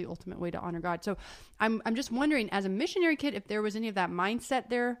good. This is the ultimate way to honor God. So I'm just wondering, as a missionary kid, if there was any of that mindset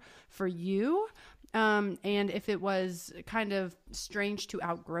there for you. And if it was kind of strange to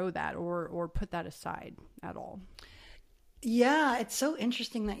outgrow that or put that aside at all. Yeah, it's so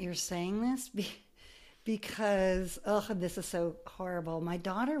interesting that you're saying this because, this is so horrible. My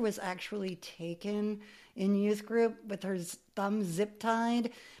daughter was actually taken in youth group with her thumb zip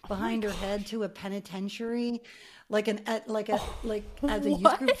tied behind her head to a penitentiary, as a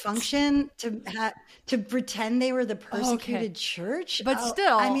youth group function to pretend they were the persecuted church. But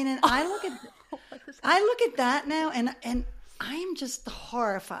still, I mean, and I look at that now and I'm just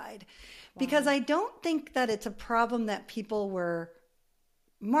horrified because I don't think that it's a problem that people were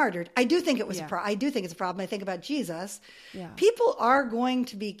martyred. I do think it was I do think it's a problem. I think about Jesus. Yeah. People are going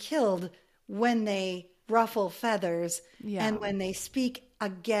to be killed when they ruffle feathers and when they speak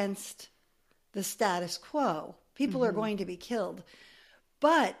against the status quo. People are going to be killed.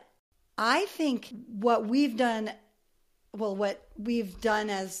 But I think what we've done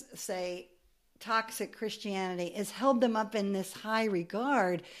as, say, toxic Christianity is held them up in this high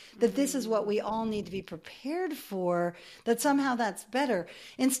regard that this is what we all need to be prepared for, that somehow that's better.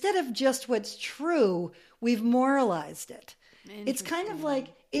 Instead of just what's true, we've moralized it. It's kind of like,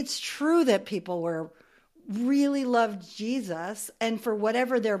 it's true that people really loved Jesus and for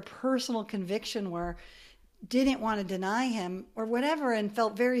whatever their personal conviction were, didn't want to deny him or whatever and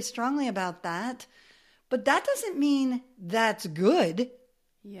felt very strongly about that. But that doesn't mean that's good.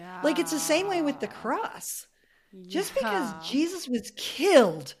 Yeah. Like it's the same way with the cross. Just because Jesus was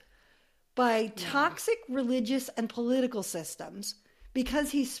killed by toxic religious and political systems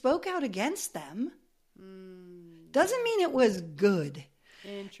because he spoke out against them doesn't mean it was good.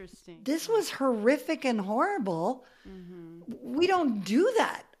 Interesting. This was horrific and horrible. We don't do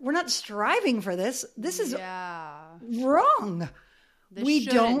that. We're not striving for this. This is wrong. This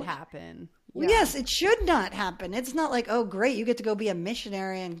shouldn't happen. Well, yes, it should not happen. It's not like, oh, great, you get to go be a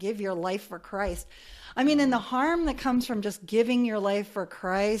missionary and give your life for Christ. I mean, and the harm that comes from just giving your life for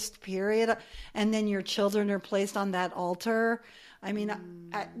Christ, period, and then your children are placed on that altar. I mean,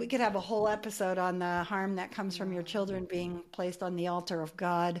 we could have a whole episode on the harm that comes from your children being placed on the altar of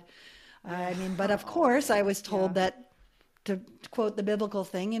God. I mean, but of course, I was told that, to quote the biblical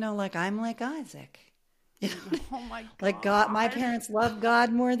thing, like I'm like Isaac. Oh my God. Like God, my parents love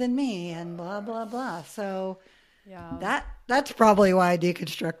God more than me, and blah blah blah. So that's probably why I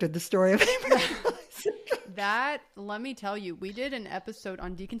deconstructed the story of Abraham. Let me tell you, we did an episode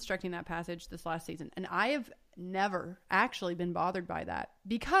on deconstructing that passage this last season, and I have never actually been bothered by that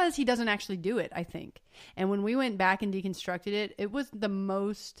because he doesn't actually do it, I think. And when we went back and deconstructed it, it was the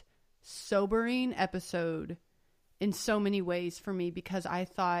most sobering episode in so many ways for me, because I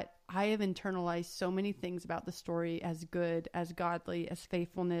thought I have internalized so many things about the story as good, as godly, as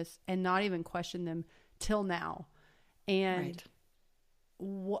faithfulness, and not even questioned them till now. And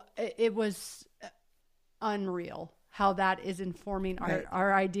it was unreal how that is informing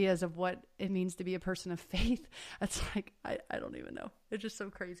our ideas of what it means to be a person of faith. It's like, I don't even know. It's just so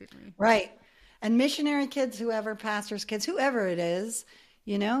crazy to me. Right. And missionary kids, whoever, pastors' kids, whoever it is,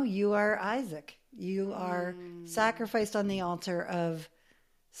 you are Isaac. You are sacrificed on the altar of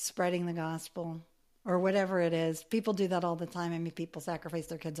spreading the gospel or whatever it is. People do that all the time. I mean, people sacrifice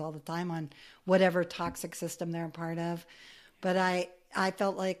their kids all the time on whatever toxic system they're a part of. But I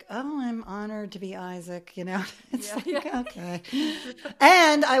felt like, oh, I'm honored to be Isaac, It's okay.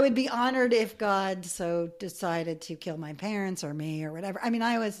 And I would be honored if God so decided to kill my parents or me or whatever. I mean,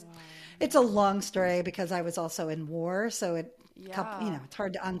 it's a long story because I was also in war. So it's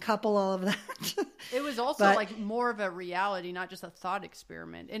hard to uncouple all of that. It was also like more of a reality, not just a thought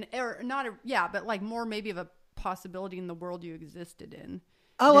experiment, but like more maybe of a possibility in the world you existed in.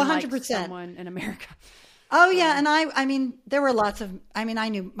 Oh, 100%. Like someone in America. Oh yeah, and I mean, there were lots of. I mean,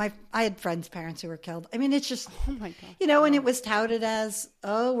 I had friends' parents who were killed. I mean, it's just, oh my God, and it was touted as,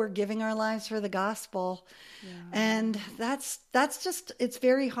 oh, we're giving our lives for the gospel, and that's just, it's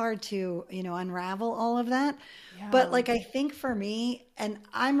very hard to unravel all of that. Yeah. But like, I think for me, and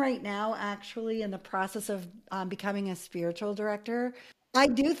I'm right now actually in the process of becoming a spiritual director. I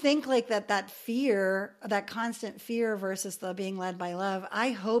do think like that fear, that constant fear versus the being led by love. I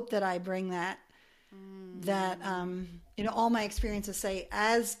hope that I bring that all my experiences say,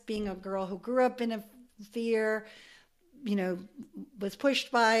 as being a girl who grew up in a fear, was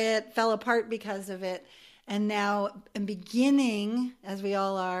pushed by it, fell apart because of it, and now am beginning, as we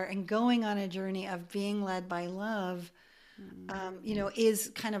all are, and going on a journey of being led by love,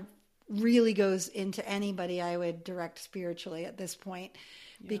 is kind of really goes into anybody I would direct spiritually at this point,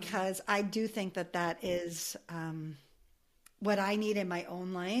 because I do think that is what I need in my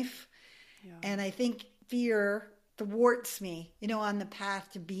own life. Yeah. And I think fear thwarts me, on the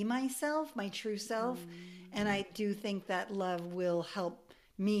path to be myself, my true self. And I do think that love will help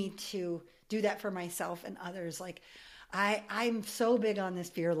me to do that for myself and others. Like I'm so big on this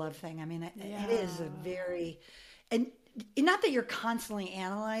fear-love thing. I mean, it is a very, and not that you're constantly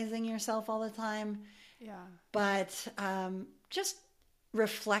analyzing yourself all the time, but just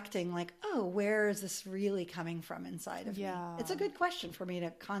reflecting like, oh, where is this really coming from inside of me? It's a good question for me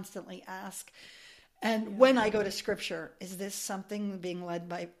to constantly ask. And when I go to scripture, is this something being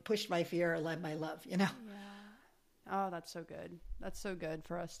pushed by fear or led by love, Oh, that's so good. That's so good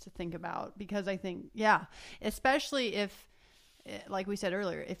for us to think about, because I think, especially if, like we said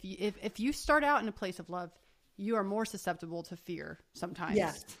earlier, if you start out in a place of love, you are more susceptible to fear sometimes.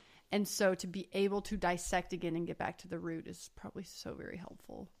 Yes. And so to be able to dissect again and get back to the root is probably so very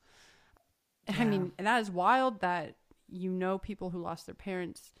helpful. Yeah. I mean, and that is wild that people who lost their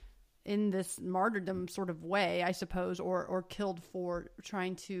parents in this martyrdom sort of way, I suppose, or killed for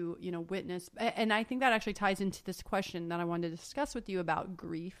trying to, witness. And I think that actually ties into this question that I wanted to discuss with you about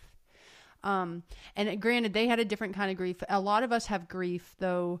grief. And granted, they had a different kind of grief. A lot of us have grief,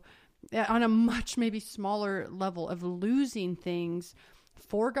 though, on a much maybe smaller level of losing things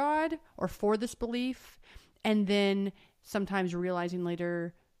for God or for this belief, and then sometimes realizing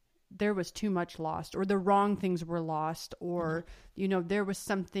later there was too much lost, or the wrong things were lost, or there was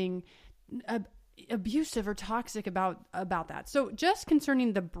something abusive or toxic about that. So just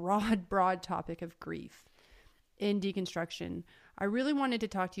concerning the broad topic of grief in deconstruction, I really wanted to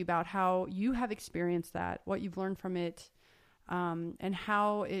talk to you about how you have experienced that, what you've learned from it, and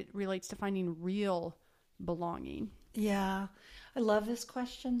how it relates to finding real belonging. Yeah, I love this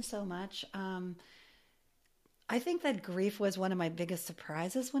question so much. I think that grief was one of my biggest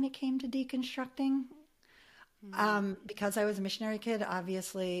surprises when it came to deconstructing. Because I was a missionary kid,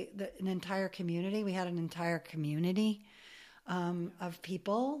 obviously an entire community, we had an entire community of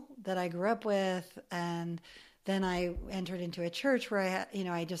people that I grew up with. And then I entered into a church where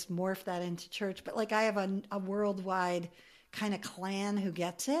I just morphed that into church. But like I have a worldwide kind of clan who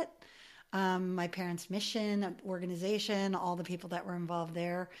gets it. My parents' mission, organization, all the people that were involved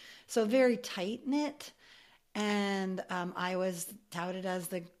there. So very tight knit. And I was touted as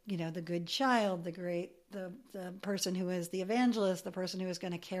the good child, the person who is the evangelist, the person who is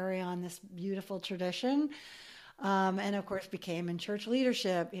going to carry on this beautiful tradition. And of course became in church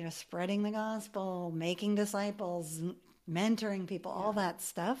leadership, spreading the gospel, making disciples, mentoring people, all that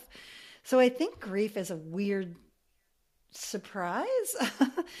stuff. So I think grief is a weird surprise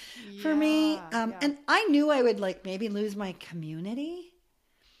for me. And I knew I would like maybe lose my community.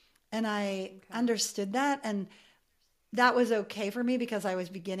 And I understood that. And that was okay for me because I was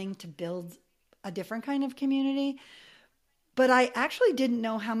beginning to build a different kind of community. But I actually didn't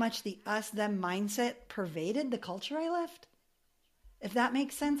know how much the us them mindset pervaded the culture I left. If that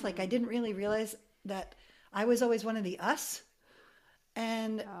makes sense. Like I didn't really realize that I was always one of the us.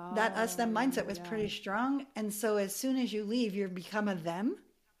 And that us them mindset was pretty strong. And so as soon as you leave, you become a them.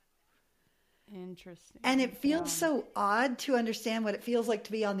 Interesting. And it feels so odd to understand what it feels like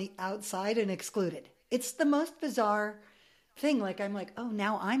to be on the outside and excluded. It's the most bizarre thing. Like I'm like, oh,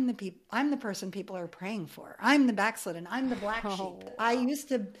 now I'm the person people are praying for. I'm the backslidden. I'm the black sheep. Wow. I used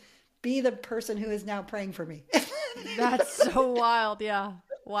to be the person who is now praying for me. That's so wild. Yeah.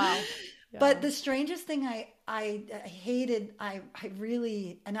 Wow. Yeah. But the strangest thing I hated, I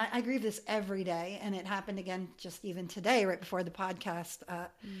really, and I grieve this every day, and it happened again just even today, right before the podcast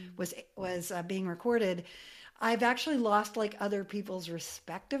was being recorded. I've actually lost like other people's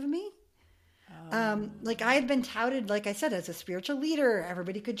respect of me. Like I had been touted, like I said, as a spiritual leader.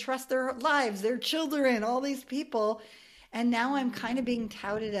 Everybody could trust their lives, their children, all these people. And now I'm kind of being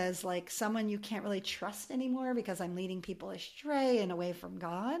touted as like someone you can't really trust anymore because I'm leading people astray and away from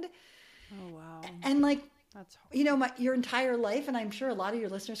God. Oh, wow. And like, that's hard. your entire life, and I'm sure a lot of your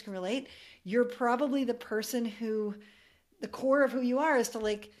listeners can relate, you're probably the person who, the core of who you are is to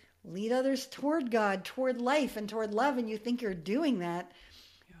like lead others toward God, toward life and toward love. And you think you're doing that.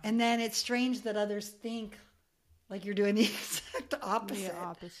 Yeah. And then it's strange that others think like you're doing the exact opposite. The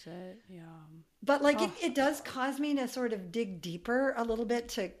opposite, yeah. But like it does cause me to sort of dig deeper a little bit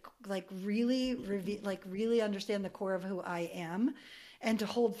to like really really understand the core of who I am. And to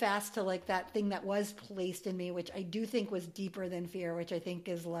hold fast to like that thing that was placed in me, which I do think was deeper than fear, which I think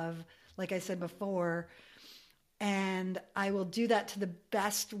is love, like I said before. And I will do that to the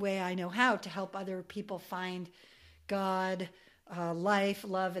best way I know how to help other people find God, life,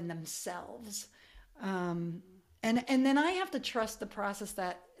 love in themselves. And then I have to trust the process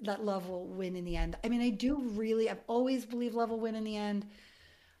that love will win in the end. I mean, I've always believed love will win in the end.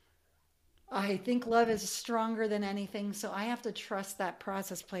 I think love is stronger than anything, so I have to trust that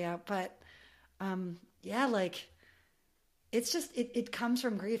process play out. But like it's just it comes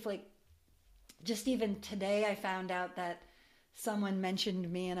from grief. Like just even today, I found out that someone mentioned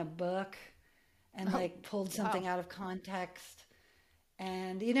me in a book and like pulled something out of context,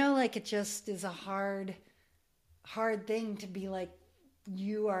 and like it just is a hard thing to be like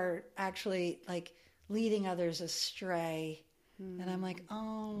you are actually like leading others astray. And I'm like,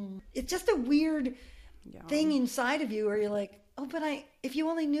 oh, it's just a weird thing inside of you where you're like, oh, but if you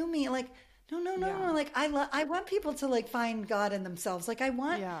only knew me, like, no. Like, I want people to like find God in themselves. Like I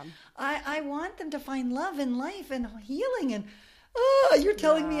want them to find love and life and healing. And, you're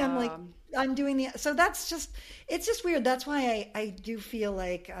telling me I'm doing so it's just weird. That's why I do feel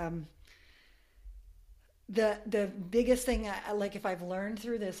like, the biggest thing, like if I've learned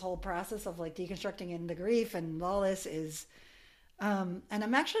through this whole process of like deconstructing and the grief and all this is, and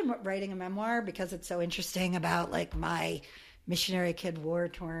I'm actually writing a memoir because it's so interesting about like my missionary kid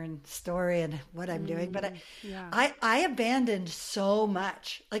war-torn story and what I'm doing. But I abandoned so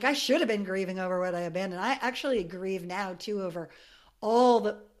much. Like I should have been grieving over what I abandoned. I actually grieve now too over all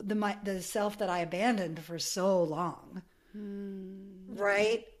the self that I abandoned for so long.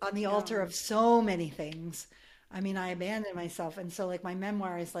 Right? On the altar of so many things. I mean, I abandoned myself. And so like my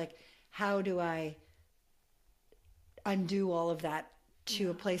memoir is like, how do I undo all of that to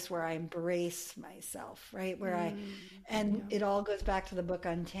a place where I embrace myself, right? Where it all goes back to the book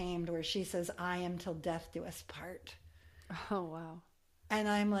Untamed, where she says, I am till death do us part. Oh, wow. And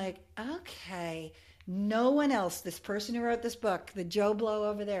I'm like, okay, no one else, this person who wrote this book, the Joe Blow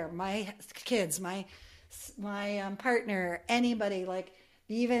over there, my kids, my partner, anybody, like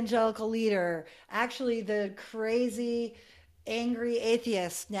the evangelical leader, actually the crazy angry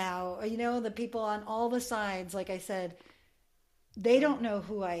atheists now, the people on all the sides, like I said, they don't know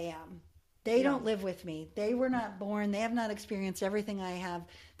who I am. They don't live with me. They were not born. They have not experienced everything I have.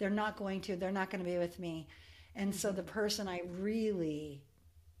 They're not going to be with me. And so the person I really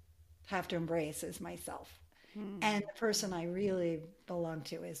have to embrace is myself. And the person I really belong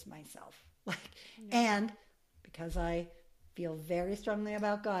to is myself. And because I feel very strongly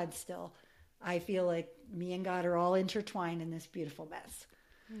about God still, I feel like me and God are all intertwined in this beautiful mess.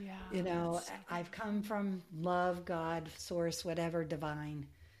 Yeah. I've come from love, God, source, whatever, divine.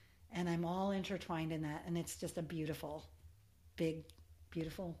 And I'm all intertwined in that. And it's just a beautiful, big,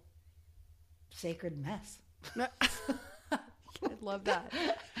 beautiful, sacred mess. I love that.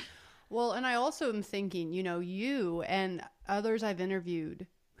 Well, and I also am thinking, you and others I've interviewed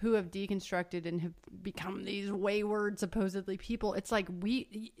who have deconstructed and have become these wayward, supposedly people. It's like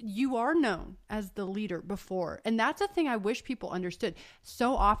you are known as the leader before. And that's a thing I wish people understood.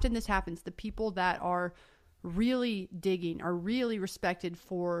 So often this happens. The people that are really digging are really respected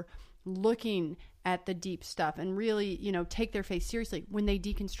for looking at the deep stuff and really, take their faith seriously. When they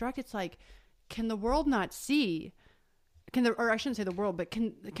deconstruct, it's like, can the world not see? Or I shouldn't say the world, but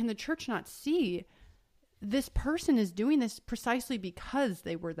can the church not see this person is doing this precisely because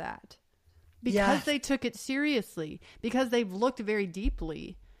they were that? Because they took it seriously, because they've looked very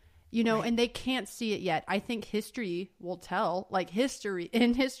deeply, right. And they can't see it yet. I think history will tell,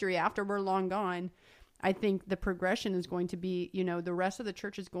 in history after we're long gone. I think the progression is going to be, the rest of the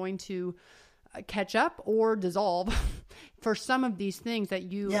church is going to catch up or dissolve for some of these things that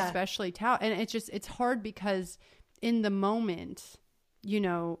you especially tout. And it's hard because in the moment,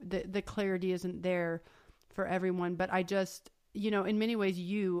 the clarity isn't there for everyone. But I just, in many ways,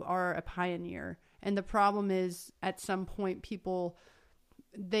 you are a pioneer. And the problem is at some point people,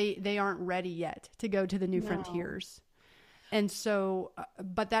 they aren't ready yet to go to the new frontiers. And so,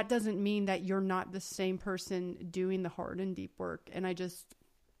 but that doesn't mean that you're not the same person doing the hard and deep work. And I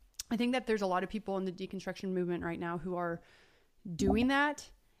think that there's a lot of people in the deconstruction movement right now who are doing that.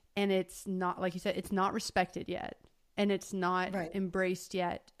 And it's not, like you said, it's not respected yet. And it's not embraced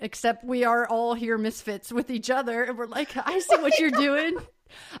yet, except we are all here misfits with each other. And we're like, I see what you're doing.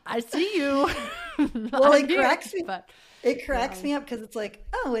 I see you. Well, it cracks me up because it's like,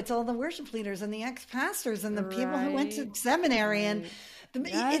 oh, it's all the worship leaders and the ex-pastors and the people who went to seminary. And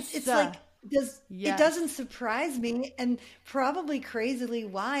it's like, it doesn't surprise me. And probably crazily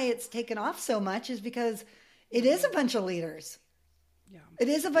why it's taken off so much is because it is a bunch of leaders. Yeah. It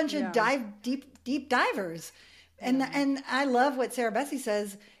is a bunch of deep divers. And I love what Sarah Bessey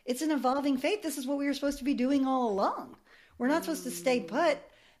says. It's an evolving faith. This is what we were supposed to be doing all along. We're not supposed to stay put.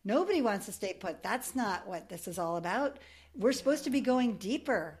 Nobody wants to stay put. That's not what this is all about. We're supposed to be going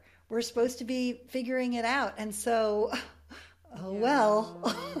deeper. We're supposed to be figuring it out. And so,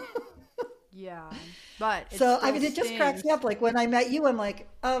 well. Yeah. But it just cracks me up. Like when I met you, I'm like,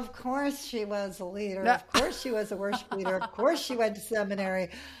 of course she was a leader. Of course she was a worship leader. Of course she went to seminary.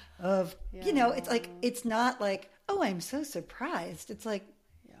 It's like, it's not like, oh, I'm so surprised. It's like,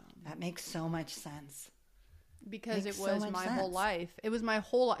 that makes so much sense. Because it was my whole life. It was my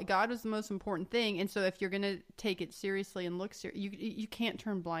whole life. God was the most important thing. And so if you're going to take it seriously and look serious, you can't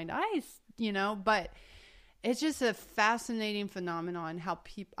turn blind eyes, but it's just a fascinating phenomenon how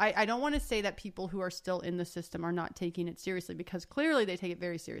people, I don't want to say that people who are still in the system are not taking it seriously, because clearly they take it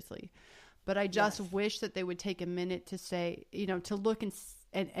very seriously. But I just wish that they would take a minute to say, to look and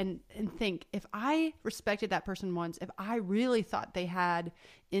think, if I respected that person once, if I really thought they had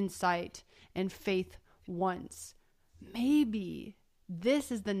insight and faith once, maybe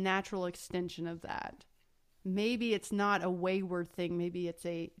this is the natural extension of that. Maybe it's not a wayward thing. Maybe it's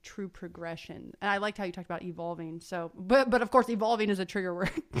a true progression. And I liked how you talked about evolving. So, but of course, evolving is a trigger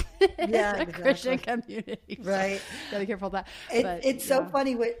word. Yeah, in the Christian community. Right. So, gotta be careful of that. It's so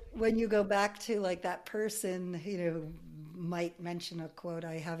funny when you go back to like that person, might mention a quote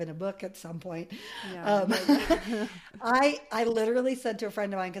I have in a book at some point. Yeah. I literally said to a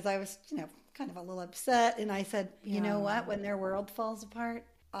friend of mine, because I was, kind of a little upset. And I said, you know what, when their world falls apart,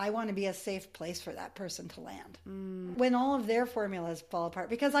 I want to be a safe place for that person to land. When all of their formulas fall apart,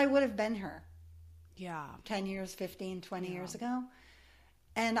 because I would have been her. Yeah. 10 years, 15, 20 years ago.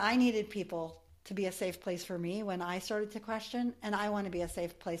 And I needed people to be a safe place for me when I started to question. And I want to be a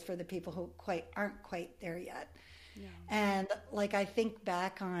safe place for the people who aren't quite there yet. Yeah. And like, I think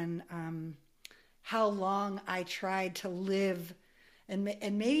back on how long I tried to live, and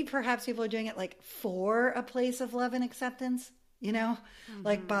maybe perhaps people are doing it like for a place of love and acceptance,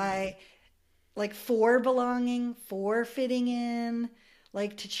 like by like for belonging, for fitting in,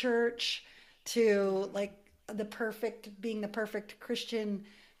 like to church, to like being the perfect Christian,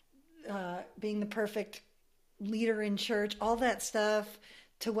 being the perfect leader in church, all that stuff,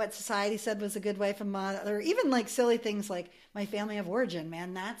 to what society said was a good wife and mother, even like silly things like my family of origin,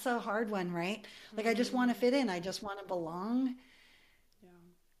 man, that's a hard one, right? Like, I just want to fit in. I just want to belong. Yeah.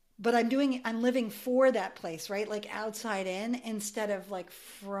 But I'm living for that place, right? Like outside in instead of like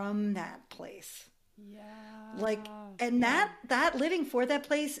from that place. Yeah. Like, and that living for that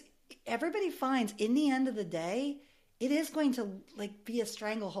place, everybody finds in the end of the day, it is going to like be a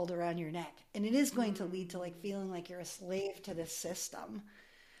stranglehold around your neck. And it is going to lead to like feeling like you're a slave to this system.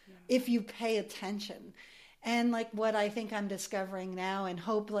 If you pay attention. And like what I think I'm discovering now, and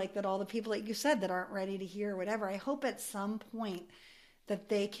hope like that all the people that you said that aren't ready to hear or whatever, I hope at some point that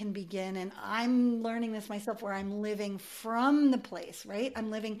they can begin. And I'm learning this myself, where I'm living from the place, right? I'm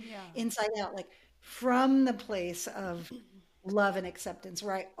living inside out, like from the place of love and acceptance,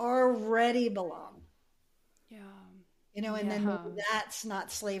 where I already belong. Yeah. You know, and then that's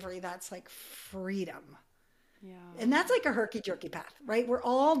not slavery, that's like freedom. Yeah. And that's like a herky-jerky path, right? We're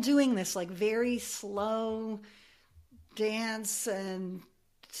all doing this like very slow dance and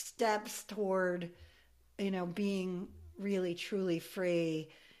steps toward, you know, being really, truly free.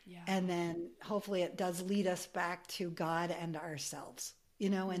 Yeah. And then hopefully it does lead us back to God and ourselves, you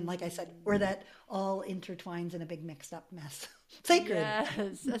know? And like I said, where that all intertwines in a big mixed up mess. Sacred.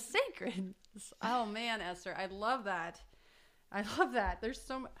 Yes, a sacred. Oh man, Esther, I love that. I love that. There's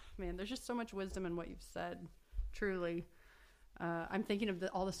just so much wisdom in what you've said. Truly. I'm thinking of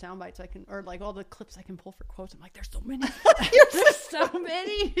all the sound bites I can, or like all the clips I can pull for quotes. I'm like, there's so many. There's so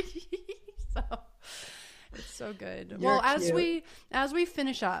many. So it's so good. Well, as we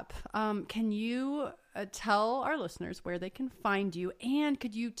finish up, can you tell our listeners where they can find you, and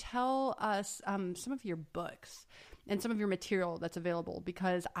could you tell us some of your books and some of your material that's available?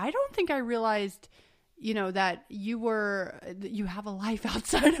 Because I don't think I realized, you know, that you have a life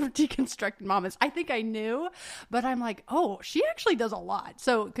outside of Deconstructing Mamas. I think I knew, but I'm like, oh, she actually does a lot.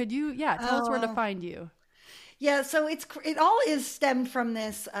 So could you, tell us where to find you? Yeah. So it all is stemmed from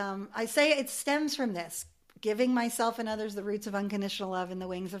this. I say it stems from this: giving myself and others the roots of unconditional love and the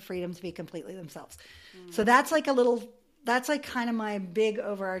wings of freedom to be completely themselves. So that's like kind of my big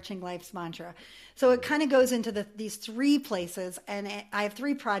overarching life's mantra. So it kind of goes into these three places, and I have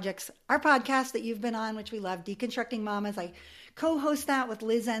three projects. Our podcast that you've been on, which we love, Deconstructing Mamas. I co-host that with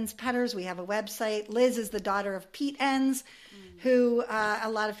Liz Enns Petters. We have a website. Liz is the daughter of Pete Enns, who a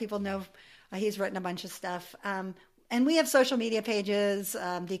lot of people know. He's written a bunch of stuff. And we have social media pages,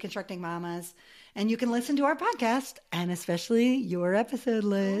 Deconstructing Mamas. And you can listen to our podcast, and especially your episode,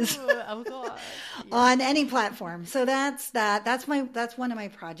 Liz, on any platform. So that's that. That's one of my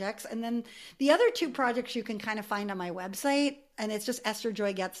projects. And then the other two projects you can kind of find on my website, and it's just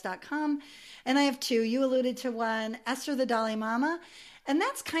estherjoygoetz.com. And I have two. You alluded to one, Esther the Dolly Mama. And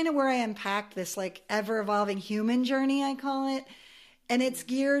that's kind of where I unpacked this like ever-evolving human journey, I call it. And it's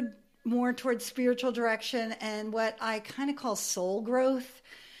geared more towards spiritual direction and what I kind of call soul growth.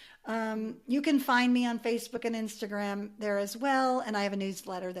 You can find me on Facebook and Instagram there as well. And I have a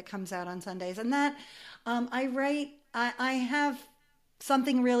newsletter that comes out on Sundays. And that I have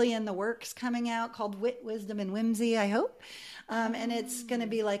something really in the works coming out called Wit, Wisdom, and Whimsy, I hope. And it's going to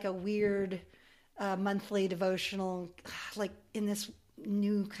be like a weird monthly devotional, like in this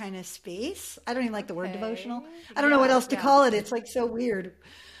new kind of space. I don't even like the word devotional. I don't know what else to call it. It's like so weird.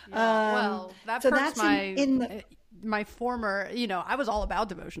 Well, that perks my former, you know, I was all about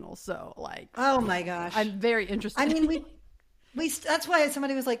devotionals. So like, oh my gosh, I'm very interested. I mean, we that's why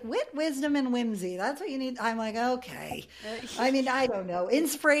somebody was like, wit, wisdom, and whimsy. That's what you need. I'm like, okay. I mean, I don't know.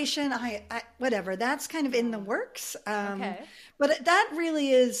 Inspiration, I whatever. That's kind of in the works. But that really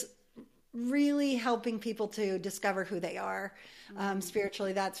is really helping people to discover who they are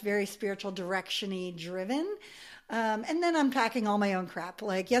spiritually. That's very spiritual direction-y driven. And then unpacking all my own crap.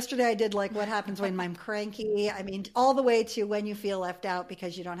 Like yesterday I did like what happens when I'm cranky. I mean, all the way to when you feel left out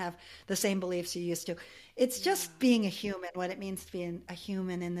because you don't have the same beliefs you used to. It's just being a human, what it means to be a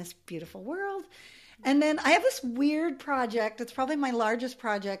human in this beautiful world. And then I have this weird project. It's probably my largest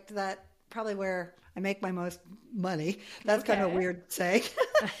project, that probably where I make my most money. That's kind of a weird saying.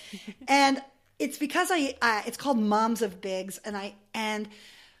 And it's because it's called Moms of Bigs. And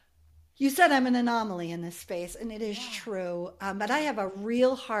you said I'm an anomaly in this space, and it is true. But I have a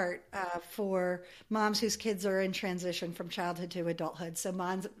real heart for moms whose kids are in transition from childhood to adulthood. So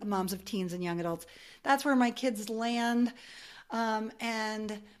moms of teens and young adults. That's where my kids land.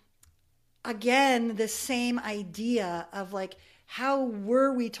 And again, the same idea of like, how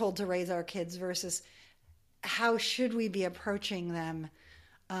were we told to raise our kids versus how should we be approaching them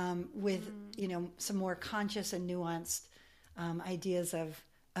with, some more conscious and nuanced ideas of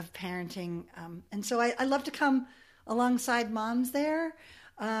parenting. And so I love to come alongside moms there.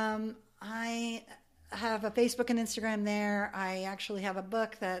 I have a Facebook and Instagram there. I actually have a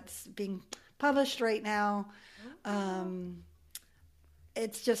book that's being published right now.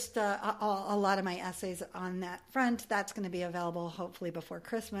 It's just a lot of my essays on that front. That's going to be available hopefully before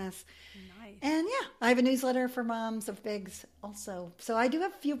Christmas. Nice. And I have a newsletter for moms of bigs also. So I do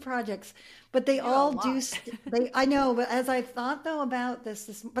have a few projects, but they all do. I know, but as I thought though about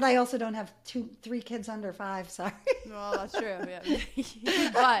this, but I also don't have 3 kids under 5. Sorry. Well, that's true. Yeah.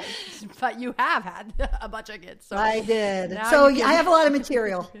 but you have had a bunch of kids. So I did. So I have a lot of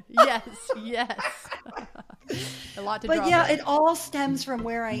material. Yes. A lot to draw. But it all stems from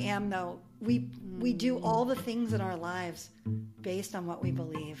where I am though. We do all the things in our lives based on what we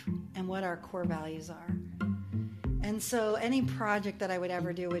believe and what our core values are. And so any project that I would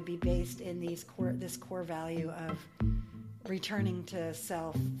ever do would be based in this core value of returning to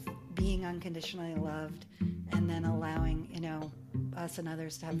self, being unconditionally loved, and then allowing, us and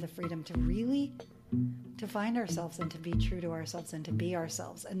others to have the freedom to really to find ourselves and to be true to ourselves and to be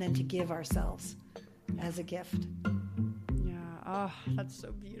ourselves and then to give ourselves as a gift. Yeah. Oh, that's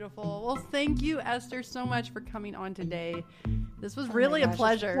so beautiful. Well, thank you, Esther, so much for coming on today. This was really a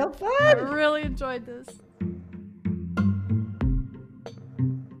pleasure. So fun. I really enjoyed this.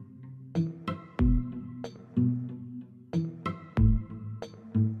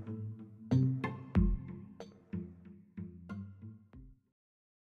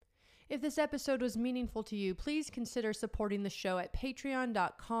 If this episode was meaningful to you, please consider supporting the show at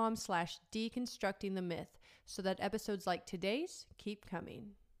patreon.com/deconstructingthemyth so that episodes like today's keep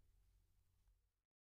coming.